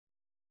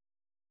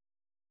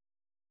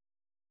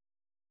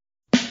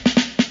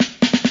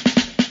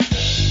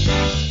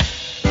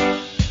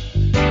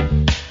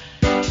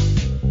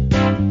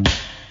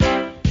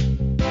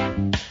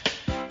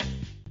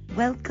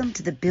Welcome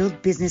to the Build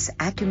Business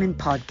Acumen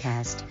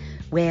podcast,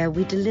 where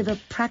we deliver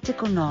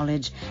practical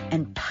knowledge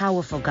and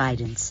powerful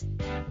guidance.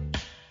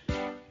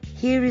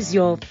 Here is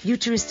your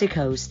futuristic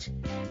host,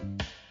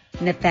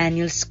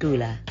 Nathaniel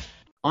Skula.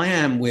 I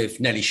am with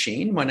Nelly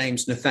Sheen. My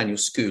name's Nathaniel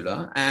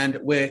Skula, and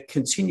we're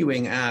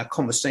continuing our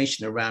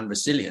conversation around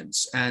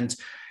resilience. And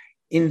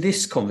in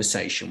this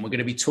conversation, we're going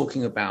to be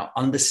talking about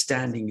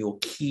understanding your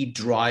key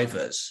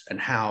drivers and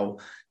how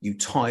you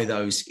tie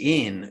those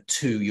in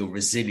to your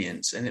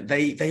resilience. And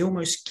they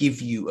almost give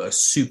you a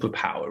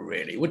superpower,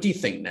 really. What do you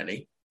think,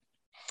 Nelly?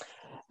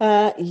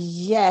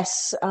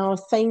 Yes.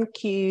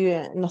 Thank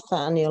you,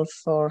 Nathaniel,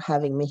 for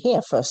having me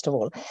here, first of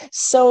all.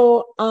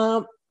 So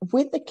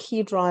with the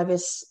key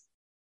drivers,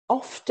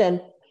 often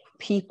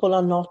people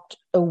are not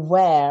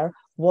aware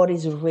what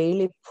is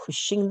really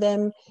pushing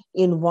them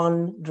in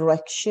one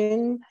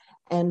direction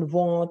and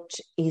what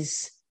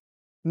is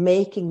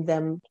making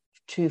them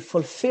to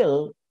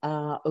fulfill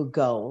a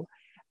goal.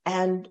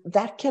 And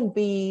that can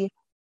be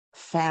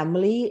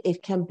family.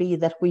 It can be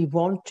that we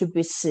want to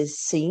be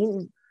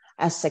seen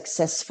as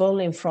successful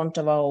in front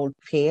of our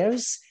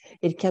peers.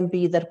 It can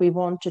be that we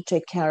want to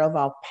take care of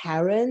our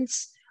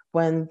parents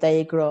when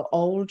they grow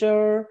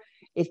older.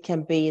 It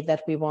can be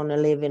that we want to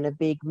live in a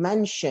big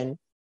mansion.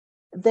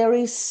 There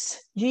is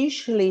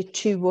usually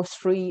 2 or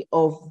 3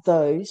 of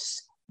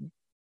those.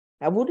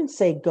 I wouldn't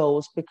say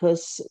goals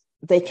because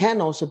they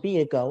can also be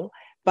a goal,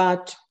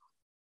 but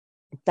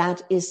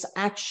that is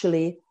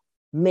actually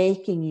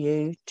making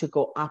you to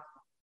go up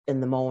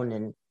in the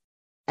morning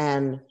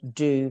and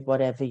do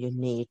whatever you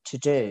need to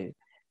do.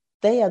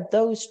 They are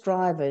those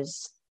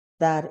drivers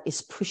that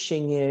is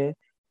pushing you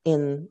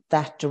in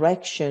that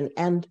direction.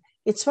 And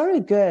it's very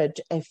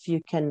good if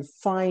you can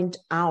find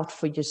out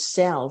for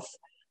yourself,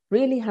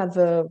 really have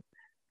a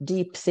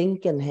deep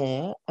thinking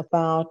here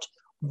about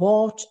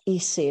what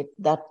is it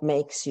that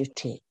makes you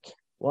tick?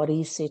 What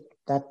is it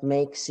that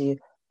makes you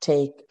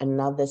take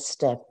another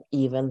step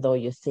even though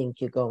you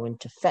think you're going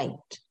to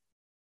faint?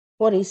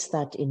 What is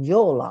that in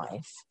your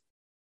life?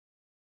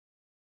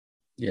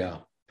 Yeah.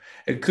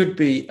 It could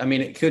be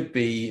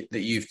that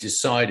you've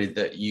decided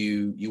that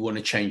you want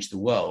to change the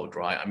world,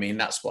 right? I mean,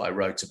 that's what I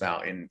wrote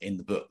about in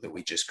the book that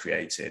we just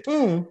created.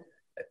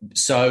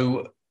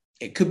 So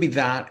it could be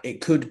that,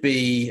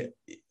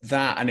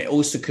 and it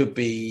also could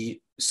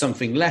be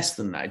something less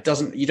than that.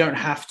 You don't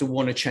have to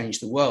want to change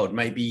the world.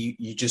 Maybe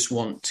you just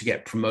want to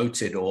get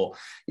promoted or,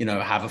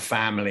 have a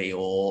family,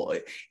 or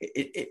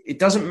it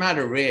doesn't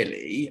matter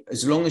really,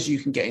 as long as you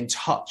can get in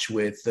touch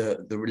with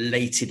the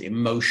related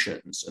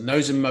emotions, and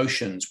those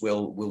emotions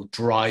will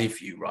drive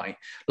you, right?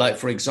 Like,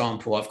 for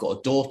example, I've got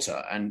a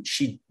daughter, and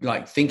she,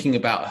 like, thinking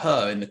about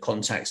her in the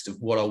context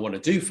of what I want to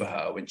do for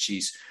her when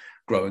she's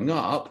growing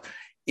up,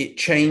 it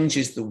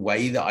changes the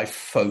way that I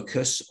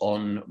focus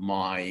on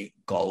my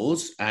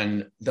goals.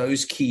 And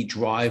those key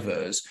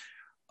drivers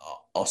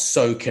are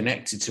so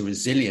connected to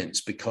resilience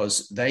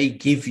because they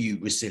give you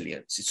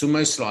resilience. It's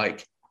almost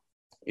like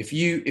if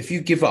you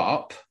give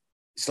up,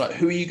 it's like,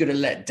 who are you going to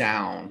let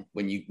down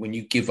when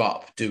you give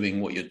up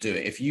doing what you're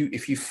doing? If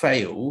you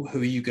fail,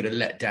 who are you going to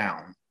let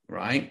down,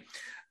 right?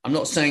 I'm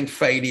not saying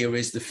failure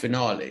is the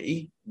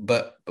finale,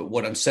 but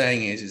what I'm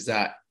saying is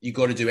that you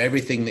got to do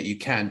everything that you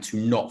can to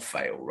not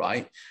fail,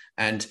 right?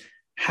 And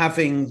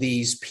having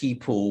these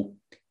people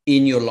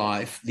in your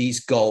life, these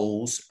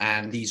goals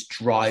and these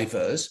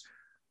drivers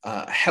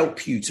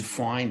help you to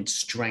find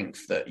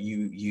strength that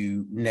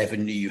you never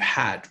knew you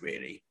had,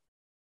 really.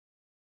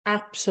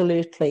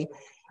 Absolutely.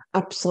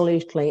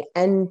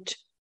 And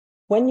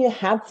when you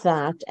have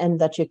that, and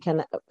that you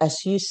can,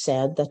 as you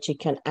said, that you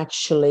can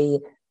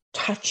actually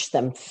touch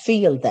them,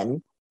 feel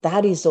them,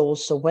 that is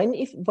also when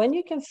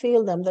you can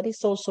feel them, that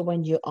is also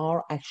when you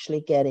are actually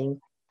getting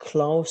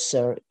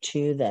closer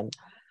to them.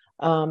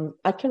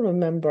 I can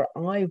remember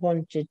I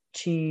wanted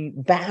to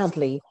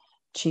badly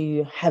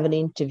to have an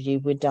interview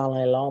with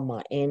Dalai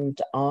Lama, and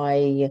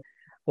I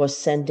was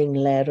sending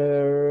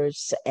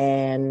letters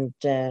and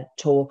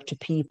talk to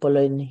people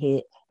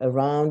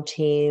around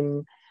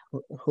him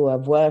who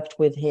have worked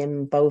with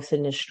him both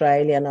in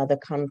Australia and other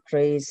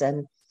countries.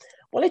 And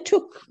well, it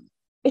took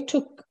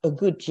a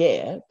good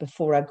year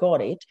before I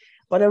got it.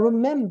 But I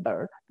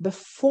remember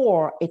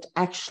before it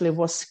actually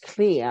was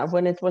clear,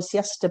 when it was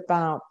just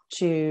about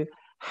to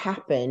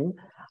happen,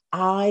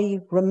 I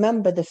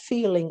remember the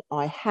feeling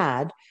I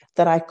had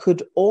that I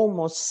could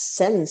almost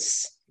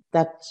sense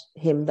that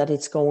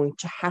it's going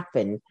to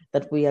happen,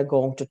 that we are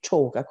going to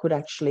talk. I could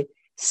actually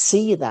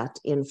see that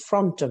in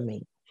front of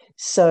me.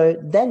 So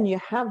then you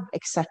have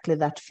exactly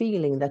that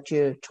feeling that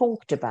you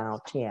talked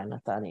about here,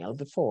 Nathaniel,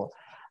 before.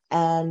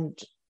 And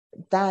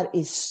that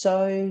is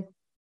so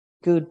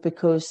good,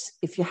 because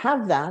if you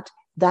have that,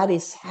 that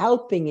is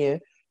helping you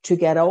to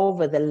get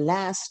over the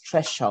last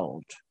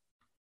threshold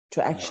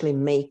to actually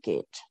make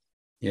it.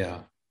 Yeah.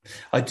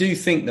 I do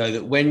think, though,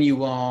 that when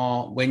you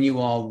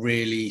are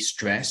really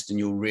stressed and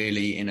you're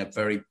really in a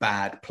very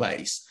bad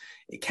place,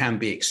 it can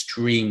be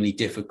extremely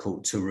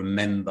difficult to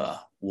remember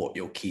what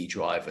your key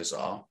drivers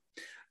are.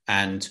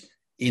 And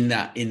in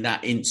that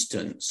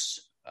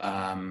instance,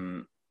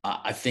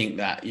 I think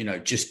that,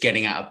 just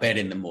getting out of bed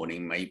in the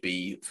morning may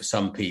be for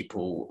some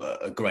people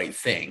a great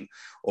thing,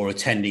 or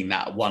attending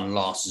that one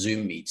last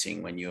Zoom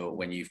meeting when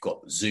you've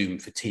got Zoom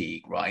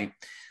fatigue, right?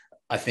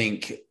 I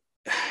think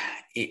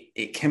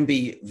it can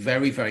be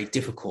very, very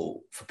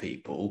difficult for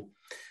people,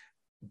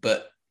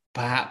 but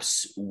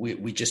perhaps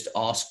we just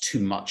ask too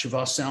much of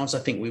ourselves. I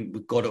think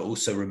we've got to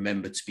also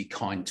remember to be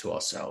kind to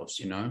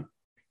ourselves,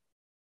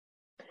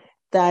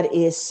 That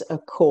is a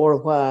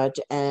core word,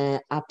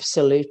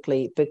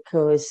 absolutely,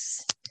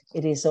 because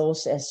it is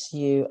also, as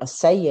you are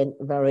saying,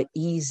 very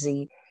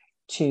easy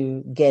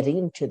to get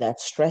into that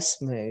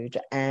stress mood,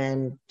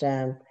 and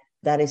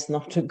that is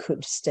not a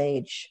good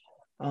stage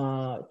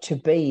to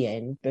be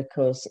in,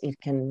 because it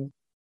can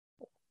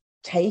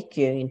take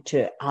you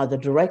into other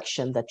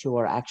direction that you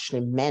are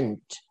actually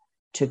meant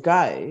to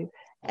go.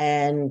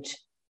 And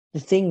the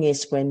thing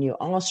is, when you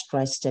are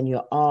stressed and you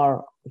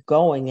are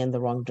going in the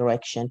wrong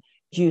direction,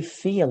 you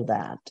feel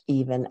that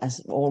even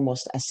as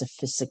almost as a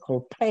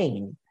physical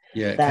pain.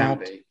 Yeah,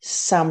 that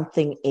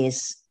something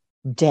is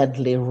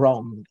deadly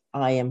wrong.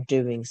 I am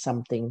doing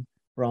something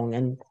wrong.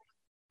 And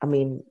I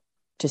mean,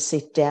 to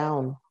sit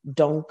down,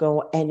 don't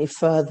go any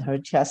further,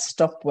 just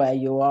stop where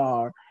you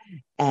are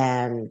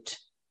and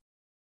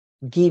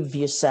give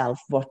yourself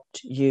what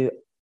you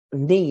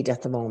need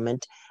at the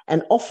moment.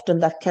 And often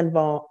that can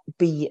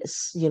be,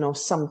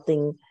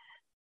 something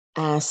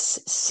as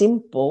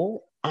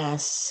simple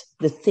as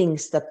the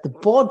things that the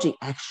body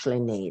actually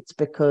needs,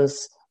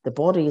 because the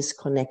body is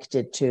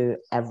connected to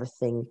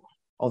everything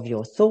of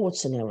your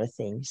thoughts and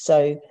everything.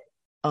 So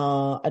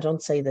I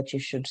don't say that you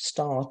should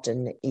start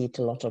and eat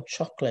a lot of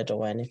chocolate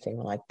or anything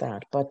like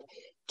that, but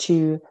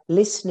to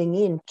listening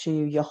into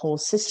your whole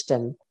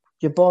system,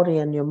 your body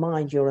and your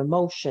mind, your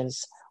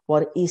emotions.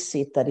 What is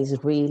it that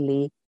is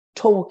really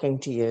talking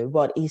to you?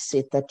 What is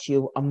it that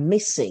you are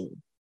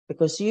missing?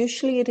 Because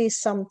usually it is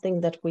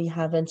something that we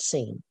haven't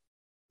seen,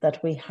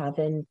 that we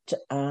haven't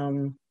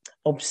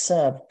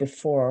observed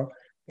before,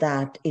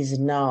 that is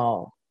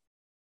now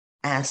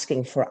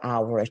asking for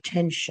our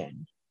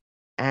attention.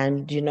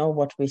 And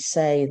what we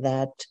say,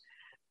 that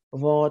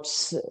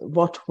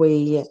what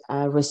we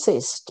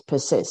resist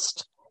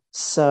persist.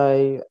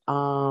 So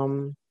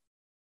the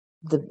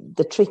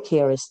trick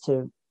here is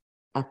to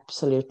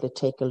absolutely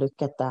take a look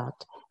at that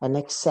and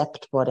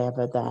accept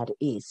whatever that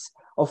is.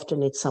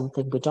 Often it's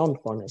something we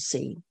don't want to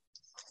see.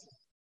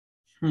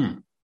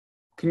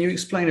 Can you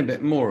explain a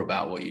bit more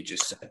about what you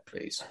just said,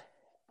 please?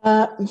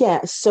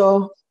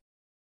 So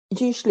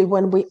usually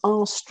when we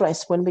are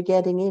stressed, when we're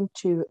getting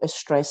into a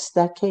stress,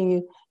 they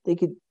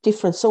get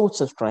different sorts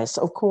of stress.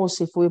 Of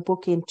course, if we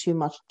book in too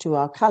much to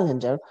our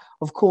calendar,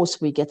 of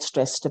course we get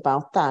stressed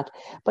about that.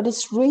 But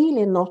it's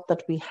really not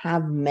that we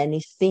have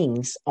many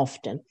things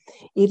often.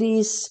 It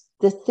is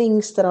the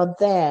things that are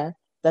there,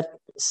 that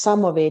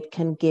some of it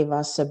can give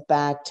us a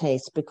bad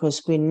taste,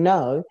 because we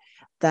know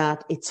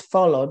that it's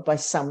followed by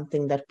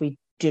something that we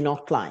do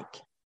not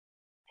like.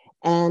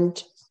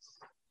 And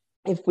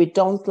if we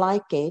don't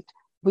like it,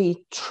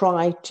 we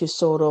try to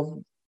sort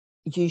of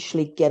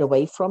usually get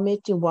away from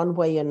it in one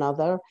way or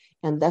another.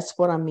 And that's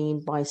what I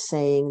mean by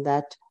saying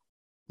that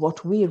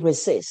what we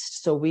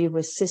resist, so we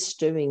resist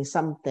doing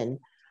something,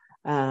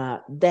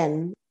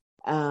 then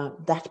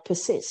that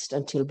persists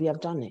until we have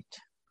done it.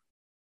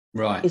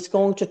 Right. It's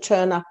going to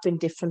turn up in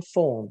different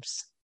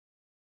forms.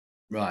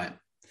 Right.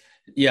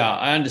 Yeah,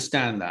 I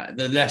understand that.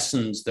 The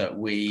lessons that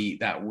we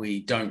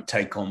don't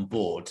take on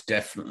board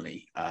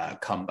definitely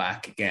come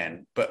back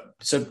again. But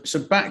so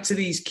back to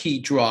these key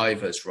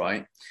drivers,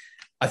 right?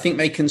 I think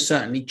they can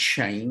certainly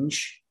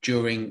change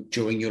during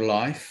your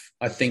life.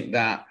 I think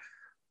that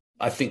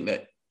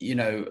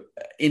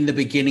in the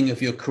beginning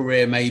of your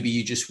career, maybe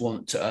you just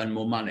want to earn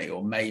more money,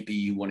 or maybe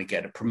you want to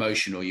get a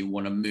promotion, or you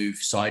want to move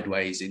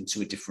sideways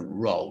into a different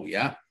role,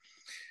 yeah,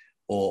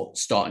 or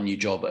start a new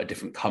job at a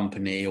different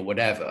company or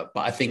whatever.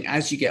 But I think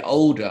as you get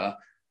older,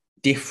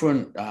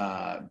 different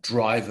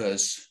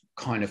drivers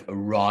kind of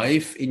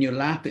arrive in your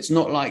lap. It's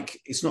not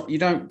you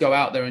don't go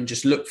out there and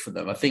just look for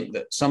them. I think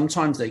that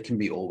sometimes they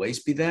can always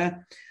be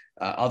there.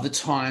 Other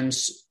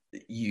times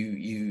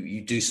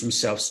you do some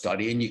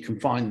self-study and you can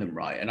find them,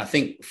 right? And I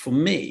think for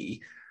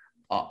me,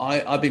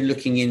 I've been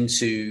looking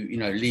into,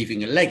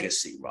 leaving a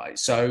legacy, right?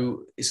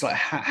 So it's like,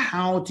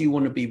 how do you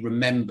want to be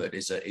remembered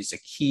is a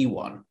key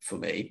one for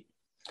me.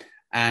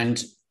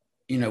 And,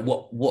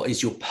 what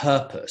is your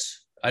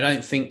purpose? I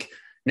don't think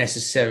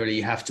necessarily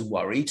you have to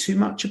worry too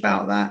much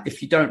about that.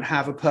 If you don't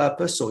have a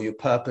purpose, or your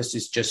purpose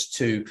is just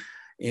to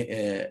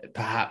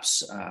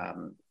perhaps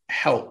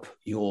help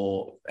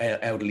your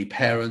elderly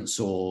parents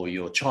or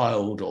your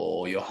child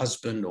or your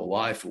husband or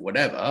wife or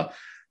whatever,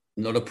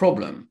 not a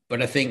problem.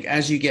 But I think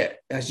as you get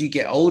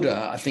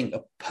older, I think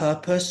a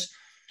purpose,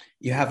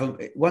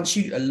 once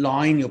you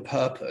align your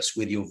purpose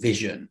with your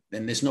vision,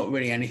 then there's not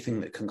really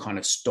anything that can kind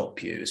of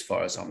stop you, as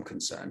far as I'm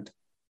concerned.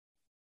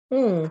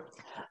 I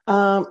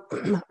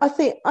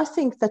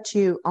think that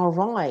you are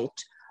right,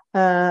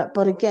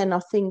 but again, I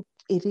think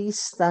it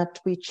is that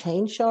we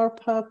change our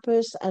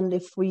purpose. And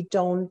if we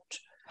don't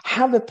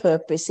have a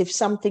purpose, if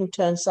something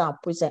turns up,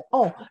 we say,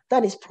 oh,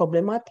 that is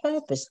probably my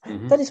purpose.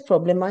 Mm-hmm. That is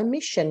probably my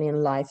mission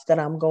in life, that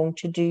I'm going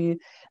to do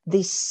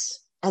this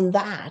and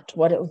that,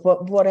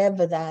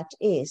 whatever that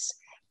is.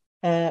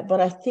 But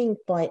I think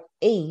by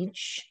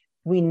age,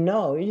 we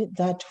know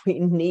that we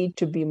need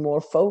to be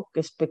more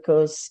focused,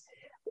 because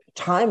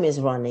time is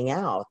running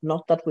out.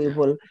 Not that we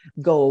will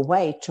go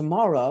away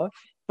tomorrow,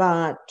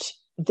 but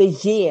the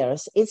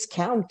years, it's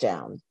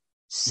countdown.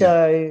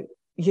 So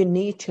you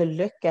need to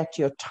look at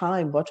your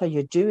time. What are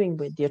you doing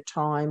with your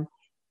time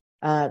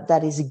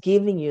that is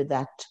giving you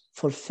that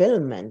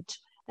fulfillment?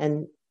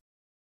 And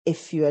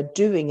if you are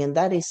doing, and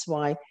that is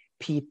why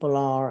people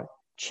are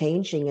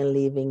changing and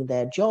leaving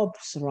their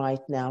jobs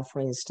right now. For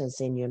instance,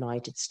 in the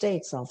United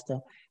States, after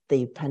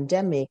the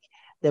pandemic,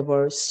 there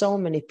were so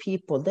many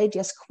people, they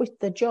just quit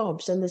their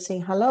jobs, and they say,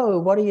 hello,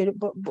 what are you,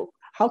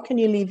 how can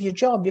you leave your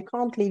job? You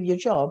can't leave your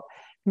job.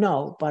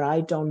 No, but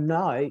I don't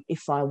know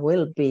if I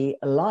will be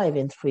alive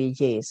in 3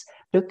 years.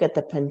 Look at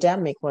the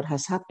pandemic, what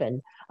has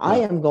happened. I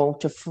am going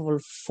to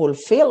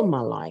fulfill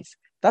my life.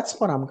 That's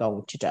what I'm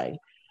going to do.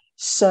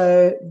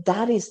 So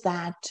that is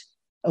that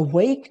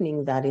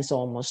awakening that is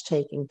almost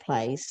taking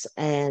place.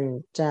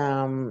 And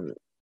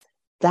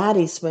that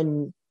is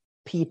when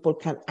people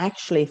can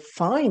actually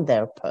find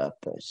their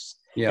purpose.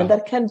 And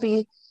that can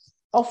be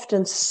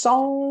often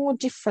so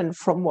different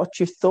from what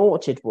you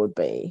thought it would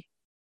be.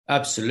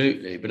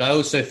 Absolutely. But I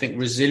also think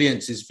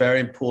resilience is very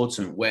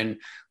important when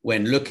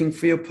looking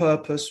for your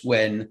purpose,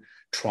 when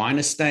trying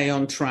to stay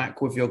on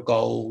track with your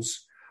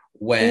goals,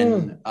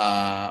 when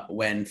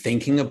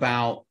thinking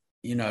about,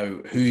 you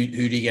know, who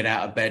do you get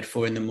out of bed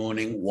for in the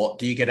morning? What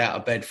do you get out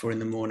of bed for in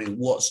the morning?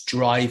 What's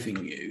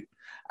driving you?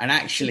 And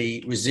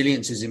actually,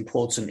 resilience is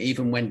important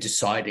even when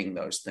deciding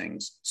those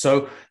things.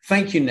 So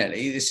thank you,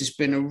 Nelly. This has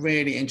been a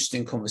really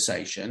interesting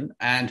conversation.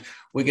 And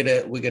we're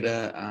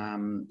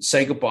gonna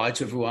say goodbye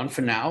to everyone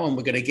for now. And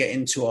we're going to get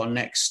into our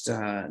next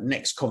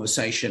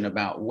conversation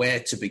about where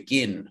to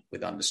begin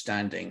with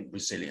understanding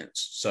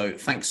resilience. So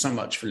thanks so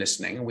much for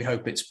listening. And we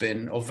hope it's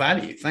been of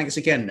value. Thanks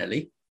again,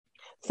 Nelly.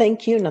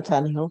 Thank you,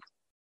 Nathaniel.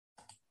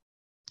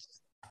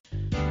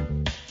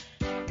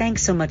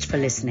 Thanks so much for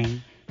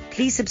listening.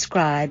 Please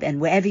subscribe,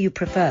 and wherever you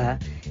prefer,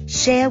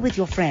 share with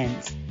your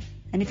friends.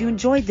 And if you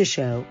enjoyed the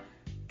show,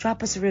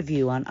 drop us a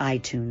review on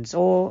iTunes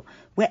or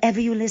wherever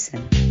you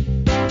listen.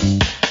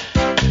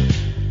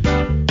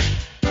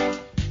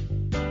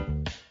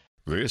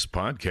 This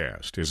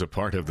podcast is a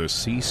part of the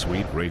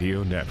C-Suite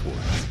Radio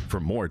Network. For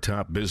more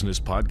top business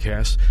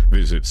podcasts,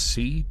 visit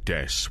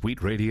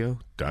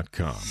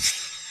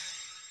c-suiteradio.com.